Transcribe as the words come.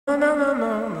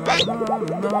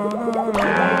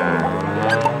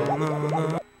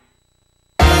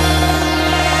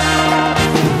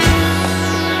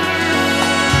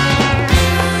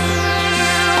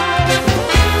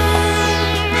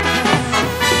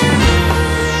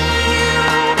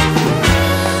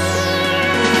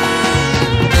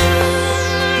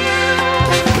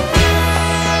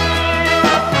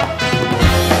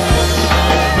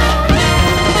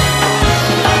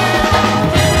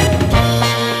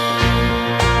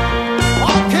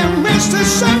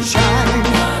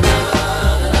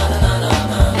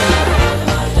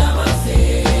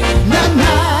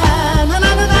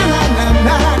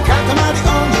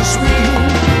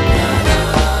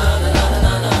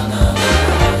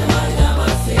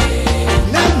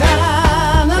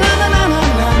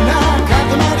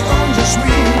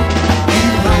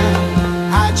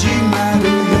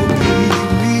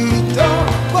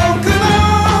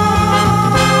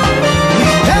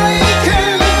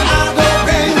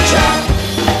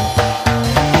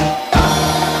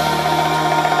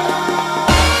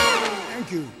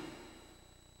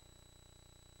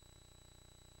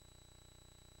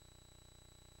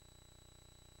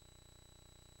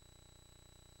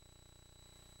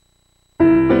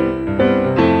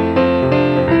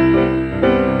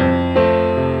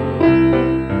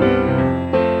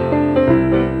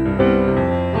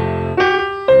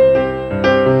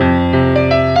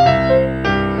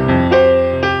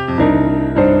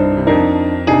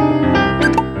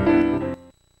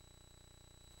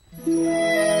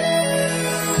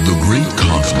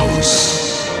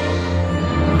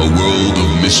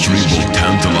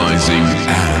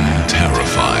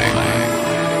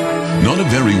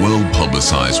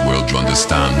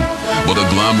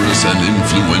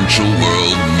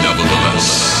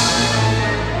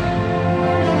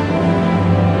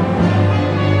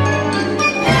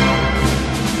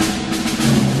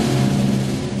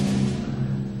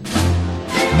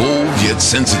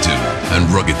Sensitive and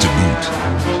rugged to boot,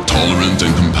 tolerant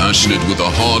and compassionate with a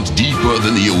heart deeper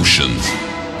than the oceans.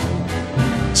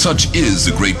 Such is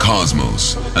the great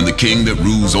cosmos, and the king that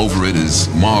rules over it is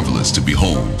marvelous to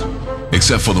behold,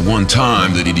 except for the one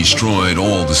time that he destroyed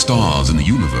all the stars in the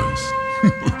universe.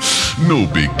 No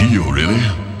big deal, really.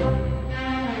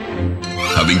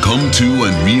 Having come to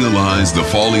and realized the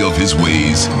folly of his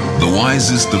ways, the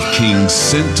wisest of kings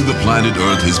sent to the planet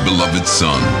Earth his beloved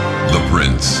son, the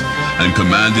prince, and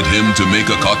commanded him to make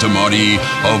a Katamari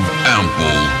of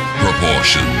ample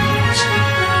proportions.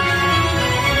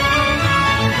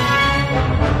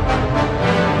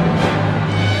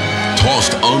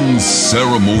 Tossed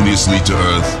unceremoniously to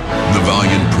earth, the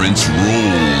valiant prince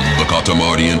rolled the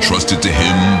Katamari entrusted to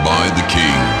him by the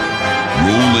king,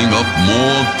 rolling up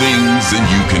more things than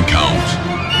you can count.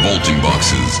 Vaulting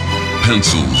boxes,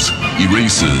 pencils,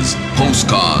 erasers,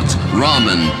 postcards,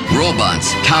 ramen,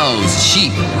 robots, cows,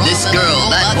 sheep, this girl,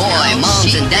 that boy,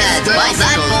 moms and dads,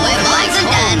 bicycles, moms and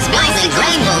dads, buildings,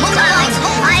 rainbows, clouds,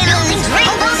 islands,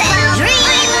 rainbows, and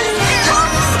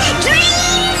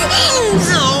dreams, hopes, dreams.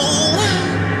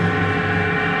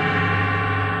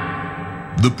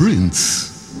 The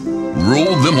prince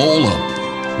rolled them all up,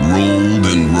 rolled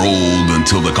and rolled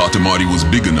until the Katamari was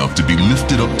big enough to be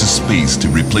lifted up to space to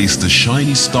replace the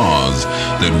shiny stars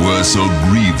that were so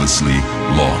grievously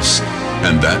lost.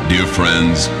 And that, dear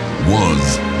friends,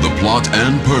 was the plot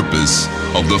and purpose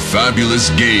of the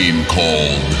fabulous game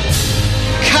called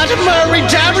Katamari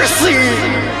Damacy!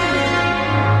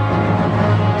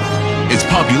 Its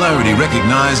popularity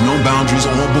recognized no boundaries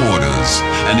or borders,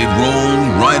 and it rolled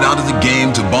right out of the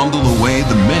game to bundle away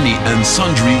the many and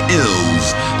sundry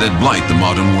ills that blight the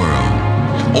modern world.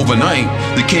 Overnight,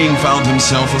 the king found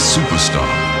himself a superstar.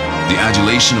 The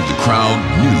adulation of the crowd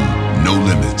knew no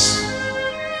limits.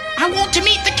 I want to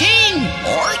meet the king!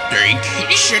 I think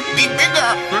he should be bigger.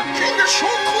 The king is so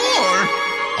cool.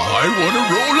 I want to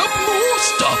roll up more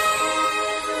stuff.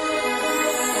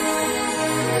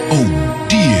 Oh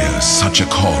dear, such a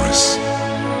chorus.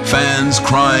 Fans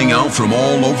crying out from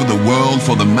all over the world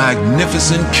for the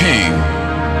magnificent king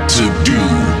to do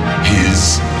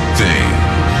his thing.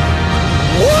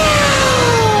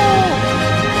 Wow!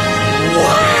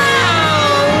 Wow!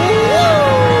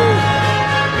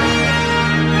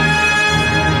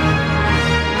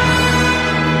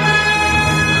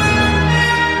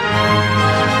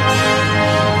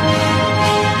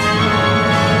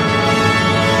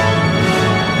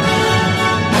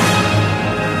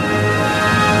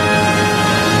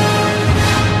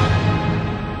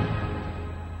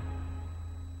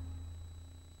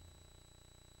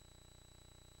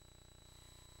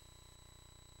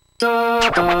 Da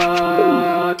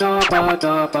da da ba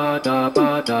da ba da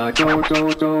ba da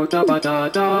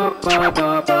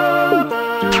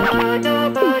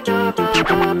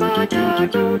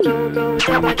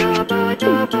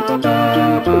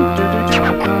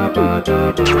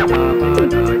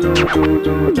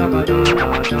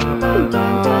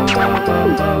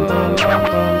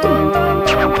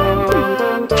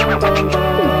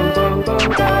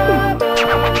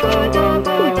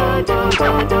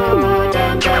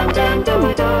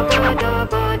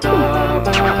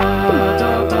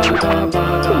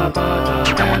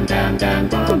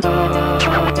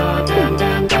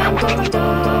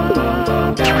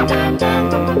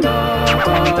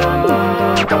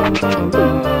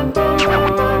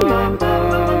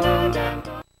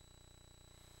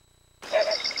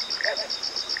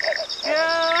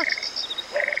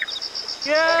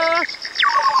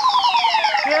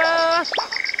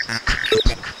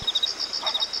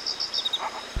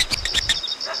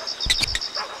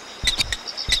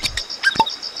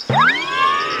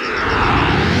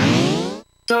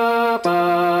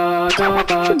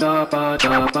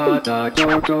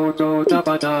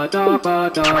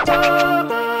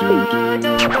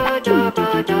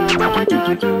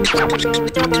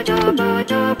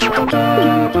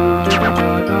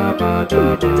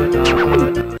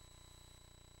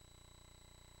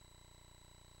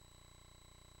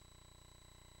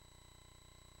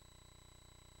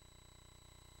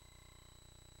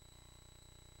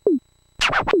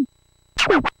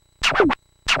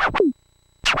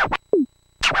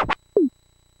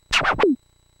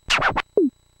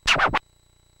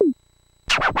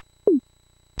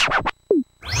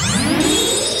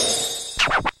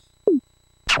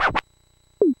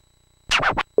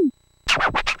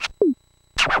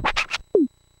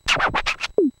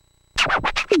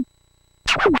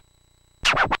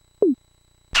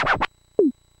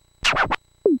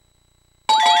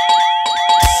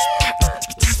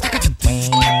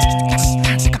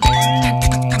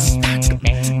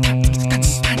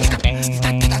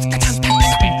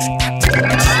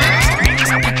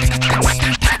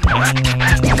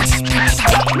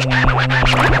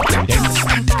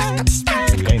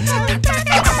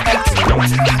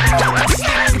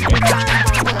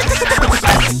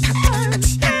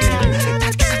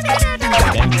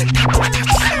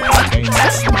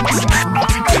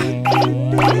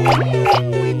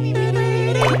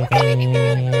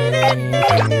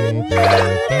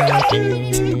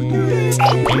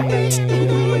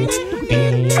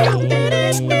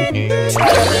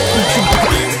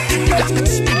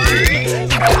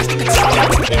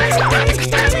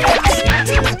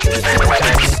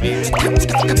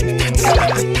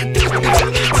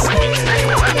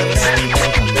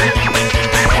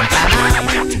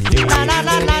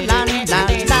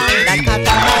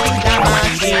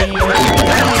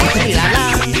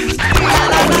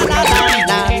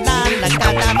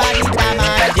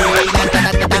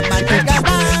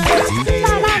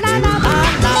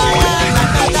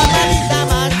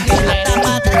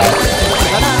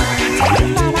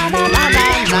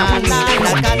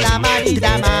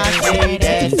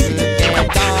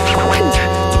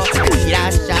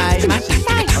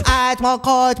も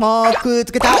こいつもくっ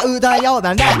つけた歌よう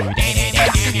だね。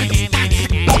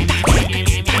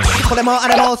これもあ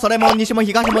れもそれも西も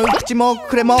東も口も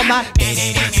くれもまつ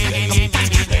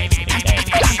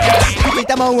い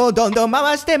たもんをどんどん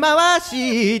回して回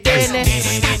してね。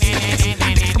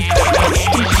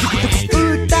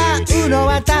歌うの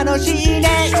は楽しい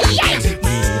ね。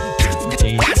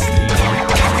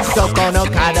そこの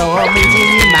角を右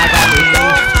に曲がると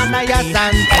花屋さ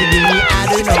ん、次にあ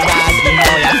るのが芋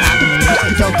屋さん。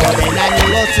そこで何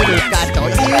をするかと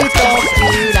いうと、ク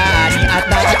ーラーに当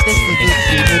たって涼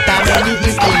しむために行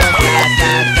くのささ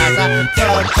ささ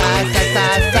さささ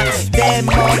ささ